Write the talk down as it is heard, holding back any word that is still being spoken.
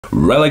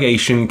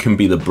Relegation can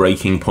be the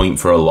breaking point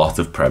for a lot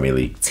of Premier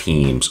League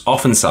teams.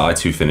 Often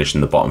sides who finish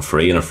in the bottom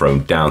three and are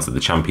thrown down to the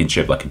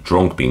Championship like a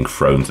drunk being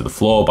thrown to the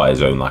floor by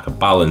his own lack of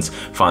balance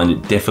find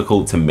it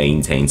difficult to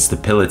maintain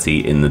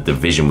stability in the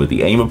division, with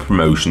the aim of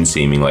promotion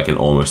seeming like an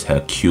almost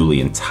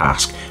Herculean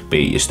task,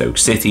 be it your Stoke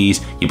Cities,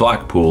 your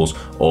Blackpools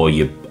or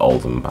your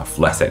Oldham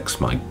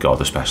Athletics. My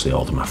God, especially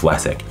Oldham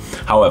Athletic.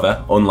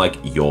 However, unlike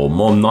your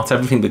mum, not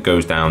everything that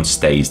goes down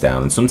stays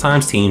down, and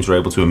sometimes teams are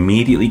able to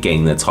immediately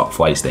gain their top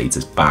flight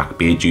status back,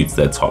 be it due to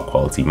their top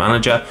quality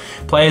manager,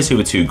 players who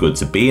are too good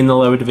to be in the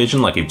lower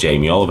division, like if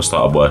Jamie Oliver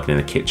started working in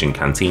a kitchen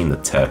canteen, the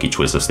turkey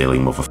twister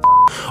stealing mother,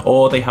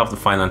 or they have the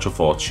financial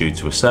fortitude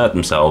to assert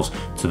themselves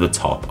to the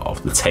top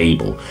of the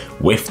table.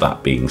 With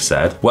that being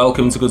said,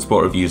 welcome to Good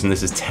Sport Reviews, and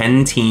this is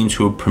 10 teams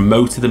who were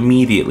promoted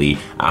immediately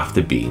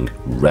after being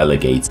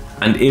relegated.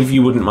 And if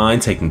you wouldn't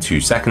mind taking 2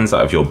 seconds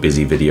out of your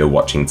busy video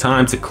watching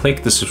time to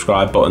click the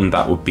subscribe button,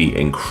 that would be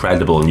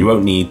incredible, and you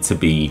won't need to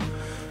be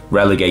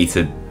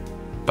relegated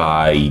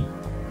by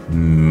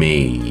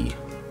me.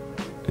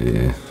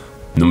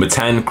 Number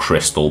 10,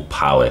 Crystal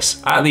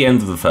Palace. At the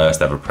end of the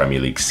first ever Premier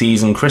League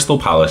season, Crystal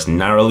Palace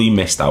narrowly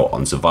missed out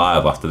on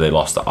survival after they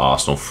lost to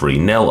Arsenal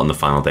 3-0 on the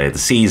final day of the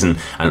season,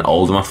 and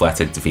Oldham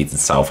Athletic defeated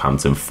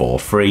Southampton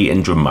 4-3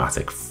 in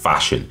dramatic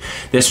fashion.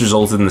 This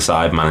resulted in the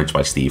side managed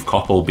by Steve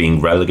Coppell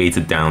being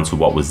relegated down to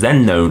what was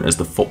then known as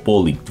the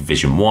Football League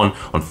Division 1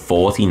 on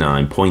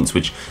 49 points,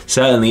 which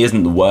certainly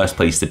isn't the worst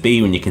place to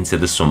be when you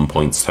consider some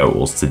points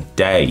totals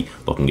today,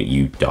 looking at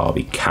you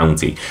Derby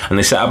County. And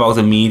they set about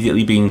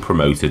immediately being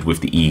promoted,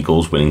 with the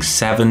Eagles winning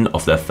 7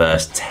 of their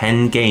first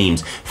 10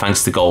 games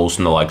thanks to goals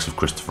from the likes of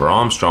Christopher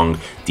Armstrong,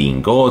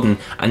 Dean Gordon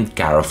and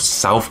Gareth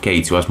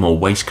Southgate, who has more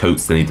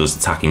waistcoats than he does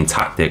attacking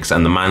tactics,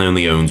 and the man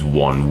only owns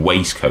 1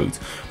 waistcoat.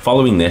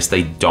 Following this,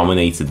 they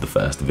dominated the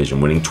First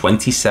Division, winning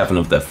 27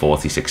 of their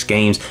 46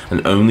 games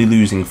and only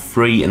losing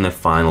 3 in their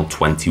final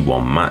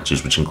 21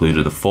 matches, which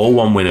included a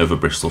 4-1 win over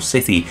Bristol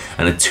City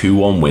and a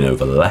 2-1 win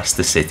over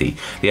Leicester City.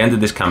 They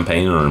ended this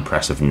campaign on an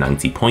impressive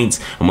 90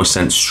 points and were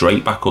sent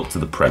straight back up to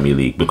the Premier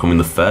League, becoming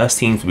the first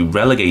team to be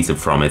relegated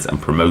from it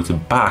and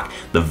promoted back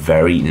the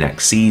very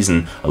next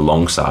season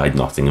alongside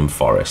Nottingham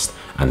Forest.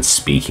 And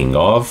speaking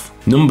of,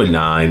 number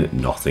 9,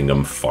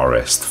 Nottingham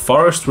Forest.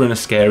 Forest were in a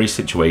scary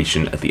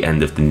situation at the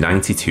end of the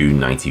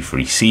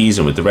 92-93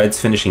 season, with the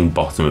Reds finishing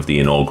bottom of the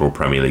inaugural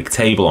Premier League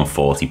table on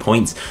 40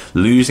 points,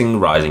 losing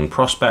rising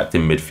prospect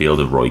in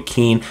midfielder Roy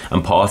Keane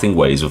and parting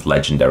ways with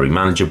legendary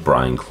manager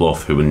Brian Clough,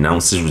 who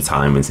announced his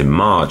retirement in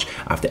March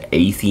after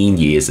 18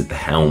 years at the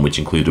helm, which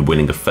included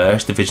winning a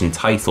First Division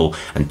title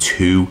and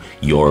 2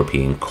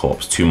 European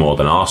Cups. 2 more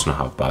than Arsenal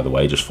have, by the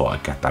way, just thought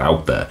I'd get that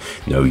out there.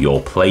 Know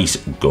your place,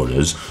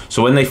 Gunners.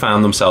 So when they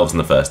found themselves in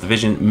the First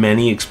Division,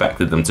 many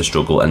expected them to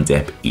struggle and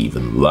dip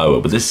even lower,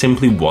 but this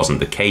simply wasn't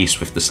the case,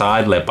 with the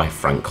side led by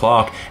Frank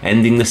Clark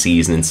ending the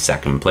season in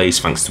 2nd place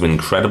thanks to an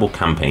incredible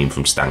campaign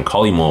from Stan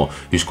Collymore,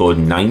 who scored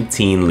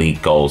 19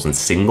 league goals and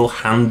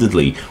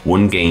single-handedly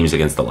won games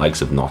against the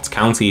likes of Notts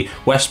County,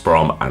 West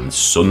Brom and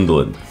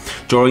Sunderland.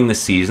 During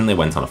this season, they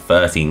went on a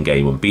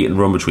 13-game unbeaten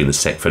run between the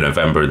 6th of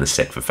November and the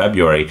 6th of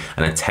February,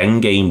 and a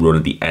 10-game run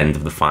at the end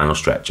of the final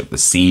stretch of the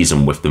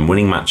season, with them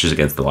winning matches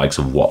against the likes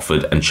of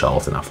Watford and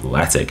Charlton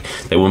Athletic.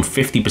 They won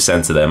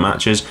 50% of their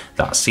matches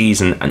that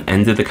season and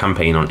ended the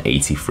campaign on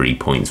 83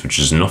 points, which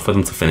is enough for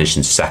them to finish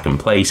in 2nd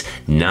place,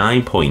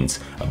 9 points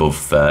above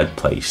 3rd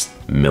place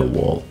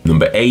Millwall.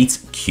 Number 8,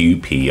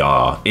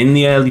 QPR. In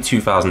the early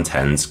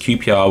 2010s,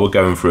 QPR were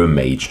going through a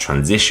major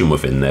transition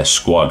within their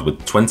squad, with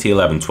the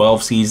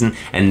 2011-12 season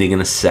ending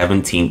in a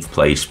 17th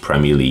place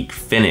Premier League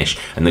finish,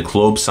 and the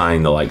club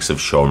signing the likes of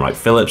Sean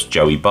Wright-Phillips,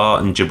 Joey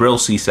Barton, Jabril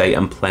Cisse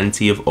and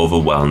plenty of other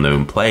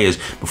well-known players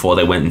before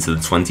they went into the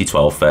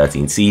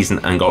 2012-13 season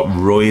and got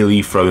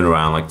royally thrown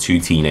around like 2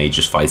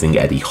 teenagers fighting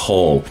Eddie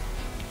Hall.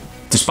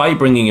 Despite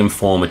bringing in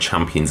former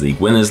Champions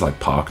League winners like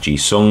Park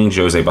Ji-sung,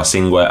 Jose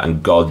Basingua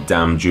and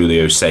goddamn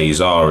Julio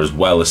Cesar, as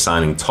well as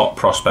signing top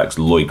prospects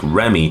Loic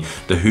Remy,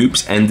 the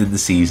Hoops ended the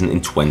season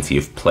in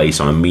 20th place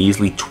on a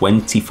measly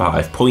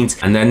 25 points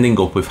and ending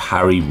up with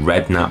Harry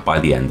Redknapp by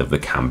the end of the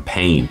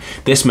campaign.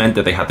 This meant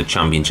that they had the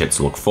Championship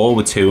to look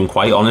forward to, and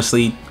quite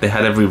honestly, they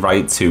had every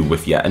right to,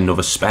 with yet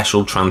another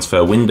special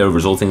transfer window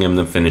resulting in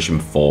them finishing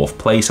 4th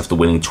place after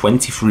winning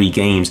 23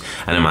 games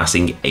and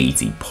amassing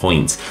 80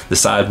 points. The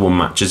side won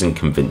matches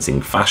in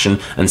convincing fashion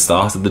and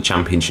started the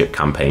Championship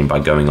campaign by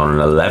going on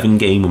an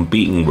 11-game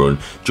unbeaten run,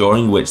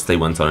 during which they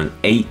went on an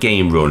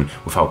 8-game run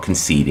without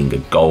conceding a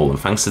goal, and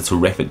thanks to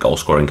terrific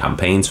goal-scoring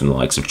campaigns from the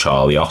likes of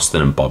Charlie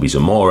Austin and Bobby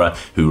Zamora,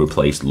 who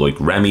replaced Loic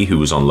Remy, who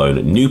was on loan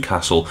at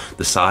Newcastle,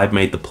 the side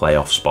made the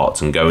playoff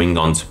spots and going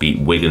on to beat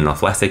Wigan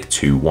Athletic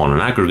 2-1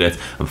 on aggregate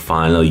and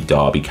finally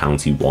Derby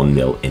County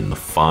 1-0 in the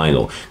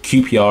final.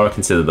 QPR are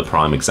considered the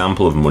prime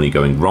example of money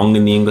going wrong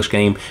in the English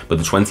game, but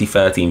the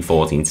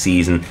 2013-14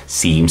 season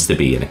seems to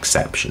be an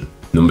exception.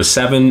 Number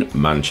 7,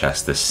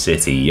 Manchester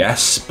City.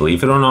 Yes,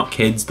 believe it or not,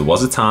 kids, there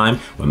was a time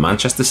when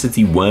Manchester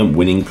City weren't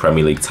winning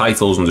Premier League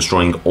titles and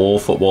destroying all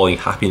footballing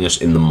happiness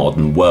in the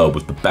modern world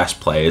with the best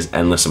players,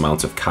 endless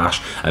amounts of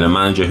cash, and a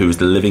manager who was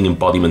the living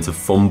embodiment of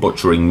fun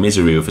butchering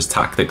misery with his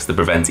tactics to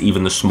prevent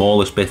even the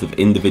smallest bit of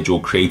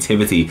individual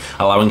creativity,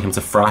 allowing him to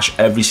thrash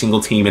every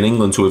single team in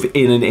England to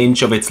within an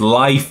inch of its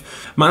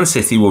life. Man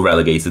City were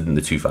relegated in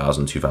the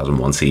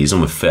 2000-2001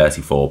 season with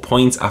 34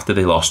 points after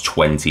they lost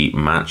 20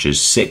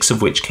 matches, 6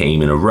 of which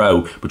came in a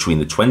row between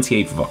the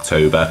 28th of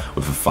October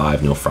with a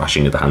 5-0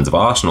 thrashing at the hands of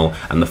Arsenal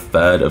and the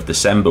 3rd of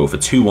December with a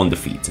 2-1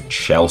 defeat to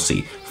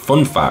Chelsea.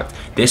 Fun fact,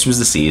 this was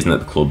the season that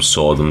the club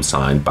saw them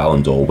sign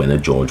Ballon d'Or winner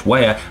George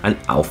Weah and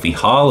Alfie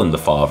Haaland, the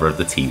father of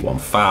the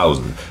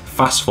T1000.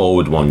 Fast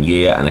forward 1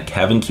 year and a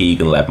Kevin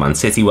Keegan-led Man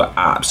City were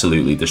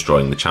absolutely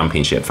destroying the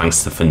championship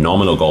thanks to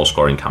phenomenal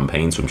goal-scoring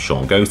campaigns from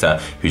Sean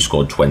Gota, who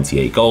scored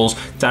 28 goals,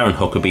 Darren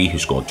Huckabee, who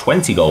scored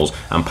 20 goals,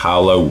 and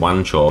Paolo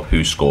Wanchope,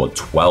 who scored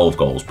 12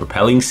 goals,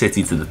 propelling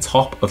City to the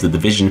top of the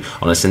division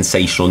on a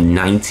sensational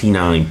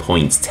 99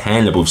 points,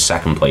 10 above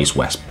second place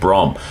West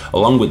Brom.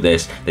 Along with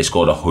this, they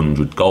scored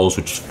 100 goals,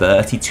 which is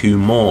 32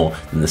 more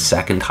than the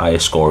second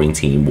highest scoring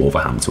team,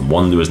 Wolverhampton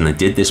Wanderers, and they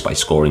did this by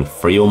scoring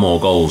 3 or more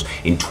goals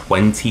in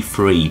 23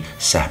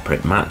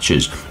 separate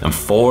matches, and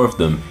 4 of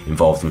them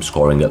involved them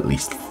scoring at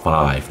least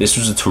 5. This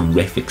was a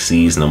terrific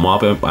season, and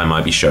while I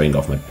might be showing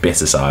off my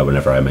bitter side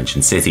whenever I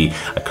mention City,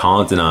 I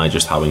can't deny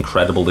just how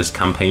incredible this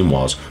campaign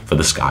was for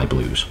the Sky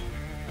Blues.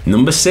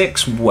 Number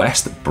 6,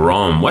 West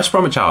Brom. West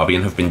Bromwich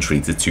Albion have been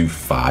treated to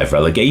 5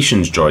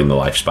 relegations during the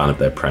lifespan of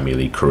their Premier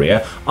League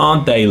career.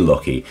 Aren't they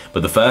lucky?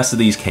 But the first of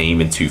these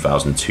came in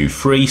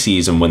 2002-03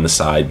 season when the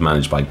side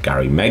managed by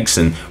Gary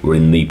Megson were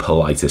in the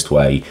politest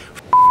way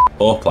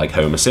up like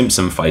Homer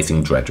Simpson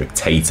fighting Dredrick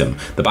Tatum.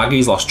 The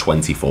Baggies lost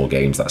 24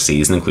 games that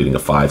season, including a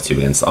 5-2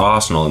 against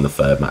Arsenal in the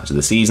 3rd match of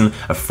the season,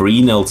 a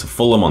 3-0 to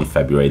Fulham on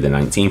February the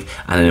 19th,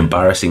 and an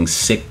embarrassing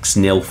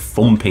 6-0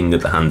 thumping at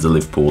the hands of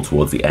Liverpool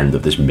towards the end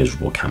of this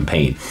miserable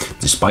campaign.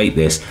 Despite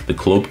this, the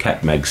club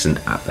kept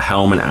Megson at the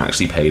helm and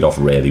actually paid off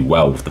really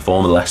well, with the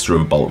former Leicester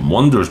and Bolton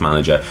Wanderers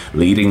manager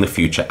leading the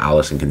future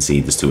Allison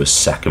Conceders to a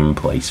 2nd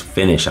place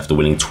finish after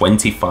winning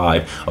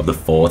 25 of the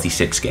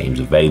 46 games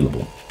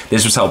available.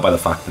 This was helped by the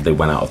fact that they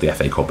went out of the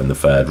FA Cup in the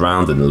 3rd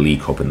round and the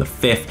League Cup in the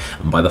 5th,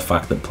 and by the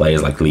fact that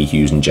players like Lee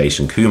Hughes and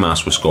Jason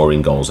Kumas were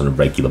scoring goals on a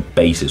regular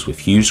basis, with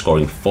Hughes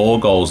scoring 4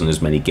 goals in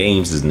as many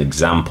games as an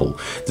example.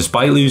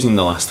 Despite losing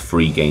the last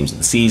 3 games of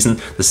the season,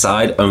 the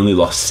side only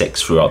lost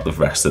 6 throughout the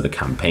rest of the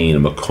campaign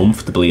and were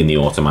comfortably in the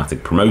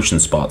automatic promotion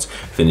spots,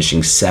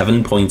 finishing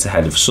 7 points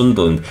ahead of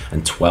Sunderland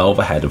and 12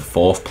 ahead of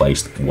 4th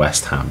placed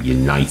West Ham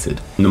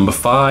United. Number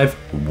 5,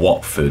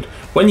 Watford.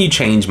 When you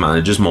change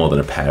managers more than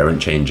a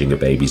parent changing a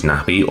baby's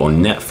nappy, or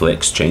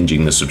Netflix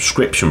changing the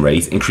subscription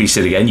rate, increase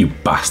it again, you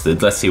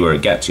bastard, let's see where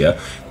it gets you,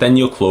 then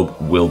your club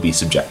will be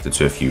subjected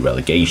to a few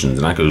relegations,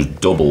 and that goes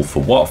double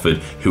for Watford,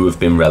 who have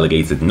been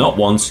relegated not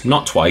once,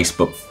 not twice,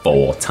 but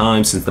 4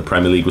 times since the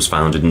Premier League was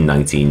founded in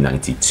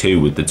 1992,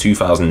 with the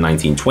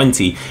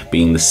 2019-20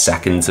 being the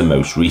 2nd to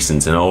most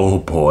recent, and oh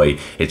boy,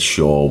 it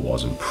sure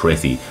wasn't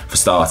pretty. For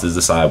starters,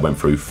 the side went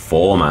through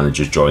 4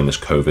 managers during this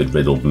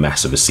COVID-riddled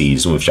mess of a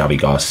season, with Xavi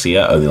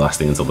Garcia only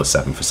lasting until the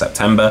 7th of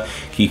September,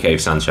 Quique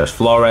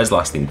Sanchez-Flores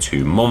lasting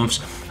 2 months,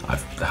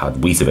 I've had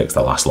Weetabix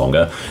that last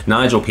longer,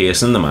 Nigel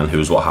Pearson, the man who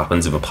was what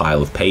happens if a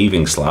pile of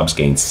paving slabs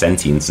gained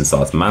sentience and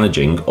starts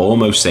managing,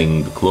 almost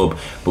saving the club,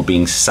 but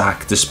being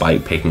sacked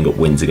despite picking up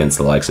wins against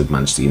the likes of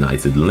Manchester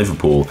United and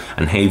Liverpool,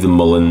 and Hayden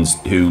Mullins,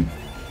 who,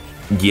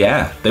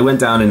 yeah, they went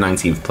down in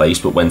 19th place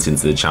but went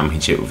into the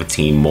championship with a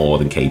team more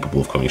than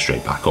capable of coming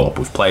straight back up,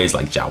 with players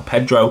like João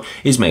Pedro,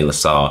 Ismail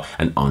Assar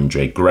and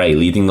Andre Gray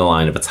leading the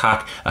line of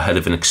attack ahead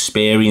of an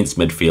experienced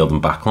midfield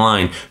and back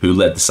line who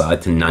led the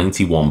side to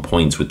 91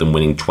 points, with them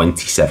winning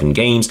 27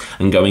 games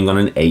and going on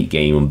an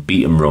 8-game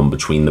unbeaten run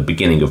between the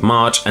beginning of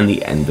March and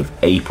the end of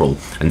April,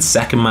 and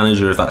second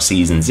manager of that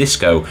season,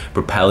 Xisco,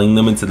 propelling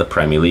them into the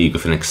Premier League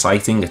with an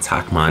exciting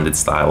attack-minded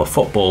style of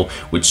football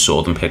which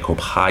saw them pick up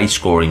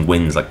high-scoring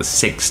wins like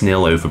the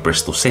 6-0 over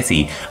Bristol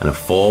City and a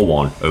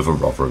 4-1 over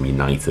Rotherham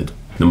United.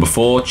 Number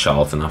 4,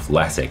 Charlton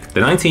Athletic.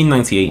 The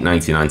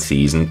 1998-99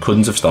 season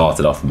couldn't have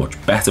started off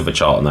much better for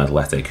Charlton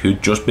Athletic,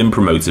 who'd just been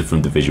promoted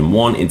from Division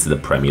 1 into the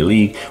Premier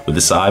League, with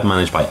the side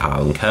managed by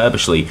Alan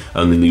Kirbishley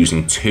only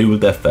losing 2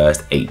 of their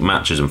first 8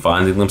 matches and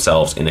finding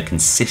themselves in a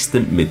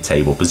consistent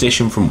mid-table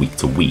position from week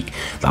to week.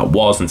 That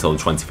was until the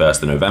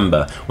 21st of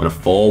November, when a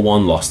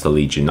 4-1 loss to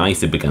Leeds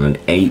United began an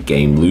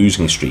 8-game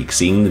losing streak,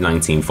 seeing the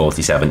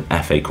 1947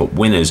 FA Cup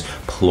winners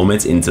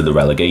plummet into the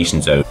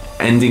relegation zone.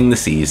 ending the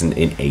season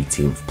in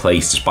 18th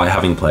place despite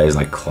having players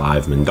like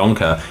Clive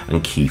Mendonca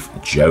and Keith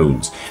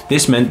Jones.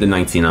 This meant the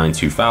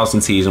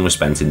 99-2000 season was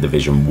spent in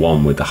Division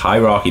 1, with the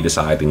hierarchy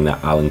deciding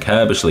that Alan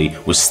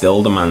Kerbishley was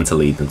still the man to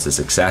lead them to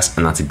success,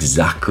 and that's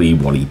exactly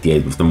what he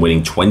did, with them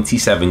winning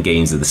 27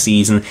 games of the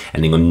season,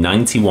 ending on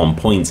 91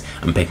 points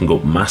and picking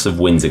up massive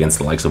wins against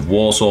the likes of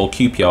Walsall,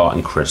 QPR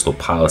and Crystal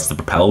Palace to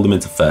propel them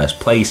into first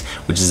place,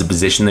 which is a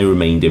position they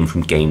remained in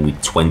from game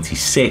week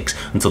 26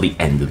 until the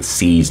end of the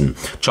season.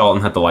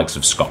 Charlton had the likes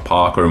of Scott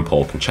Parker and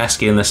Paul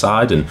Konchesky in their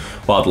side, and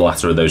while the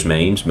latter of those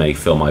names may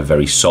fill my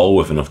very soul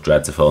with enough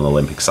dread to fill an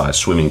Olympic-sized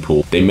swimming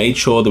pool, they made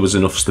sure there was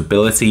enough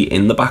stability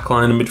in the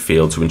backline and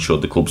midfield to ensure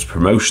the club's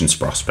promotions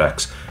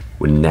prospects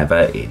were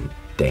never in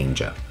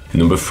danger.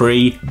 Number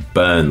 3,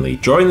 Burnley.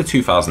 During the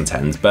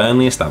 2010s,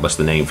 Burnley established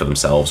the name for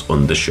themselves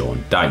under Sean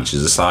Dyche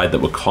as a side that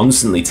were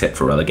constantly tipped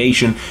for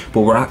relegation, but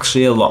were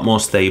actually a lot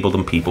more stable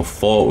than people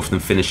thought, with them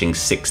finishing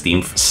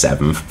 16th,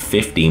 7th,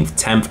 15th,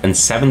 10th and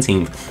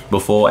 17th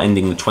before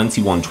ending the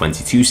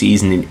 21-22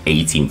 season in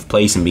 18th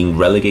place and being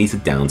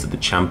relegated down to the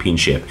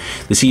Championship.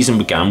 The season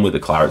began with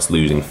the Clarets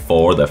losing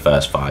 4 of their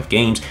first 5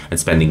 games and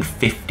spending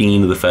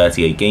 15 of the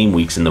 38 game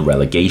weeks in the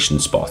relegation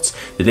spots.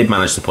 They did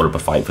manage to put up a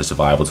fight for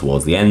survival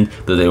towards the end,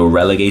 but they were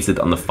relegated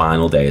on the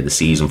final day of the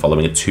season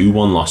following a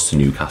 2-1 loss to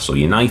Newcastle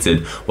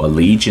United, while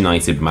Leeds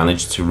United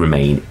managed to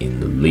remain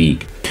in the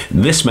league.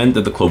 This meant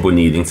that the club were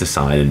needing to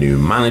sign a new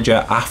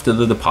manager after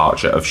the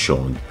departure of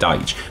Sean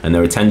Dyche, and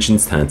their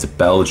attentions turned to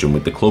Belgium,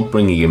 with the club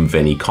bringing in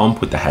Vinnie Comp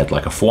with the head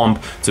like a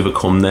thwomp to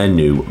become their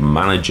new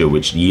manager,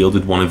 which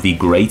yielded one of the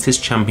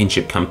greatest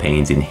championship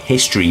campaigns in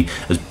history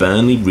as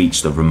Burnley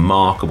reached a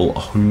remarkable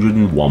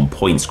 101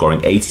 points,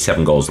 scoring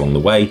 87 goals along the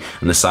way,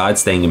 and the side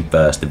staying in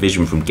first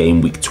division from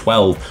game week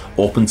 12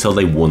 up until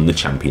they won the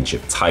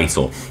championship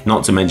title.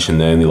 Not to mention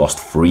they only lost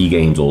 3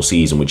 games all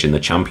season, which in the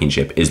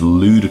championship is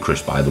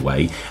ludicrous by the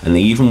way, and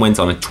they even went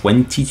on a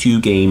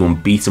 22-game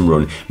unbeaten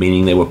run,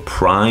 meaning they were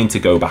primed to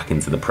go back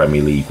into the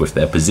Premier League, with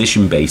their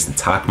position-based,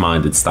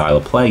 attack-minded style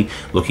of play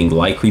looking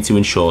likely to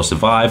ensure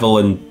survival.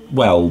 And,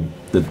 well,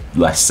 the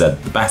less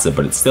said the better,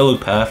 but it's still a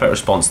perfect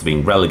response to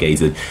being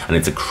relegated, and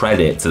it's a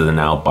credit to the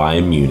now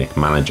Bayern Munich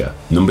manager.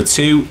 Number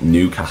 2,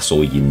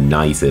 Newcastle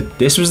United.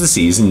 This was the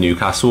season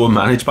Newcastle were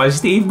managed by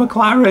Steve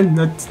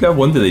McLaren. No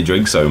wonder they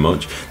drink so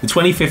much. The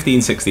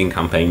 2015-16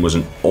 campaign was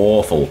an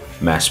awful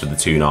mess for the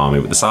Toon Army,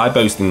 with the side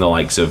boasting the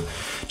likes of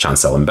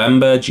Chancel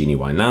Mbemba, Gini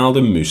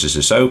Wijnaldum, Moussa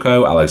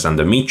Sissoko,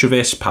 Alexander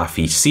Mitrovic,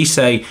 Pafi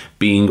Cisse,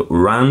 being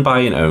ran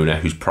by an owner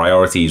whose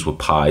priorities were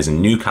pies and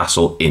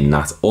Newcastle in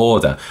that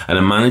order, and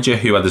a manager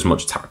who had as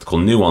much tactical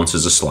nuance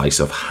as a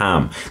slice of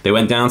ham. They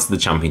went down to the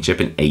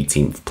Championship in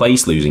 18th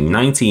place, losing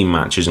 19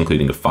 matches,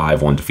 including a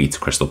 5-1 defeat to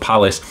Crystal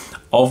Palace.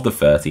 Of the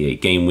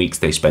 38 game weeks,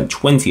 they spent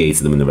 28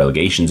 of them in the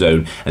relegation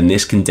zone, and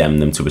this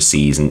condemned them to a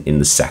season in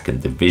the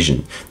second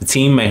division. The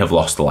team may have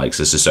lost the likes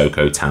of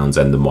Sissoko,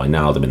 Townsend and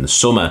Wijnaldum in the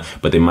summer,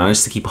 but they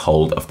managed to keep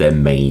hold of their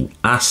main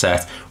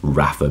asset,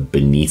 Rafa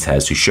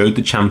Benitez, who showed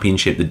the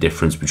Championship the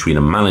difference between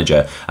a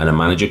manager and a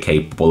manager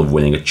capable of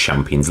winning a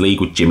Champions League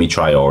with Jimmy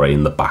Traore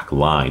in the back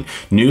line.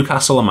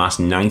 Newcastle amassed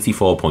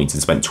 94 points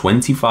and spent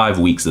 25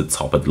 weeks at the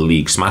top of the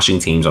league, smashing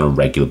teams on a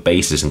regular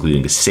basis,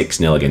 including a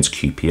 6-0 against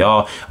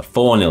QPR, a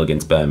 4-0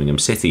 against Birmingham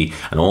City,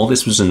 and all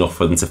this was enough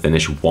for them to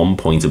finish 1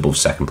 point above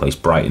second place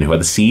Brighton, who had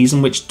a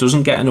season which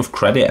doesn't get enough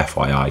credit,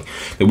 FYI.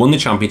 They won the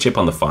Championship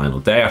on the final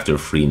day after a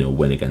 3-0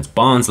 win against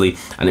Barnsley,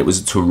 and it was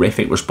a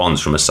terrific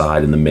response from a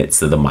side in the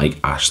midst of the Mike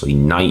Ashley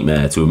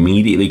nightmare to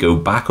immediately go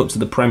back up to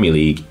the Premier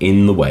League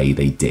in the way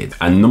they did.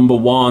 And number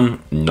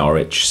 1,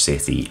 Norwich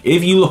City.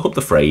 If you look up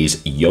the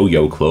phrase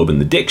yo-yo club in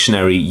the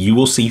dictionary, you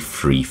will see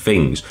 3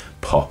 things: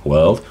 Pop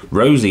World,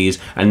 Rosies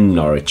and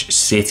Norwich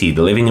City,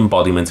 the living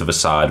embodiment of a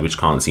side which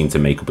can't seem to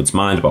make up its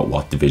mind about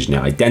what division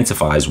it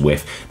identifies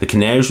with. The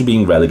Canaries were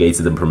being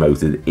relegated and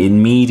promoted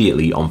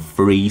immediately on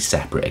 3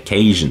 separate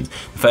occasions.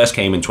 The first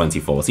came in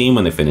 2014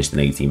 when they finished in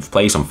 18th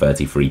place on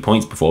 33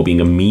 points before being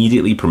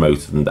immediately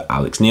promoted under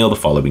Alex Neil the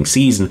following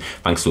season,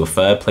 thanks to a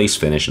third place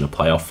finish and a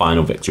playoff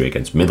final victory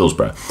against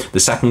Middlesbrough. The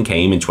second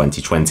came in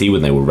 2020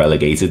 when they were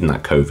relegated in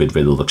that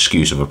COVID-riddled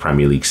excuse of a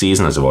Premier League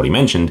season, as I've already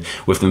mentioned,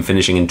 with them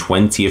finishing in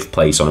 20th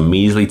place on a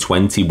measly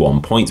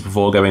 21 points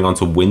before going on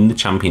to win the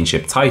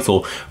Championship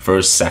title for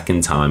a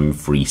second time in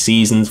 3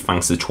 seasons,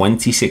 thanks to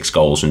 26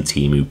 goals from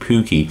Timu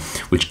Pukki,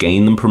 which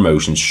gained them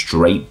promotion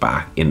straight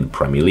back in the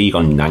Premier League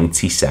on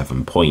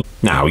 97 points.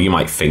 Now, you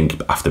might think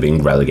after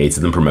being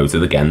relegated and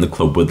promoted again, the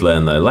club would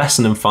learn their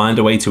lesson and find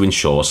a way to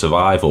ensure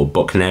survival,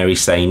 but Canaries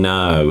say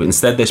no.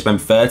 Instead, they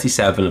spent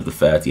 37 of the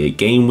 38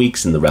 game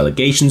weeks in the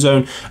relegation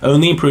zone,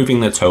 only improving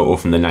their total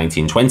from the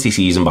 1920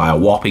 season by a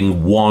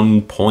whopping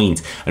 1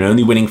 point, and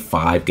only winning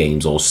 5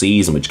 games all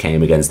season, which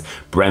came against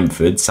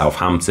Brentford,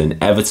 Southampton,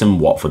 Everton,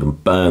 Watford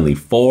and Burnley.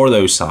 4 of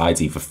those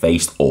sides either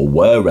faced or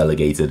were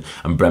relegated,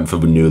 and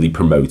Brentford were newly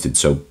promoted,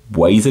 so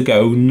way to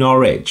go,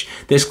 Norwich.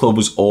 This club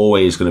was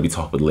always going to be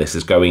top of the list,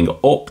 as going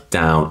up,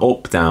 down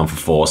for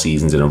 4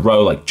 seasons in a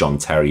row like John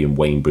Terry and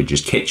Wayne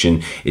Bridges'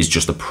 Kitchen is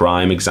just a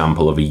prime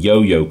example of a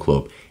yo-yo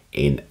club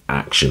in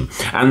action.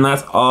 And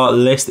that's our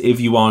list. If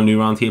you are new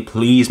around here,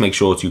 please make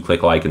sure to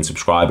click like and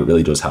subscribe. It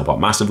really does help out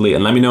massively.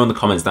 And let me know in the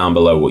comments down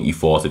below what you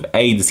thought of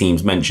A, the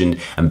teams mentioned,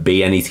 and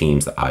B, any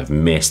teams that I've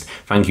missed.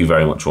 Thank you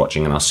very much for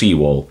watching, and I'll see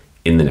you all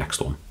in the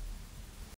next one.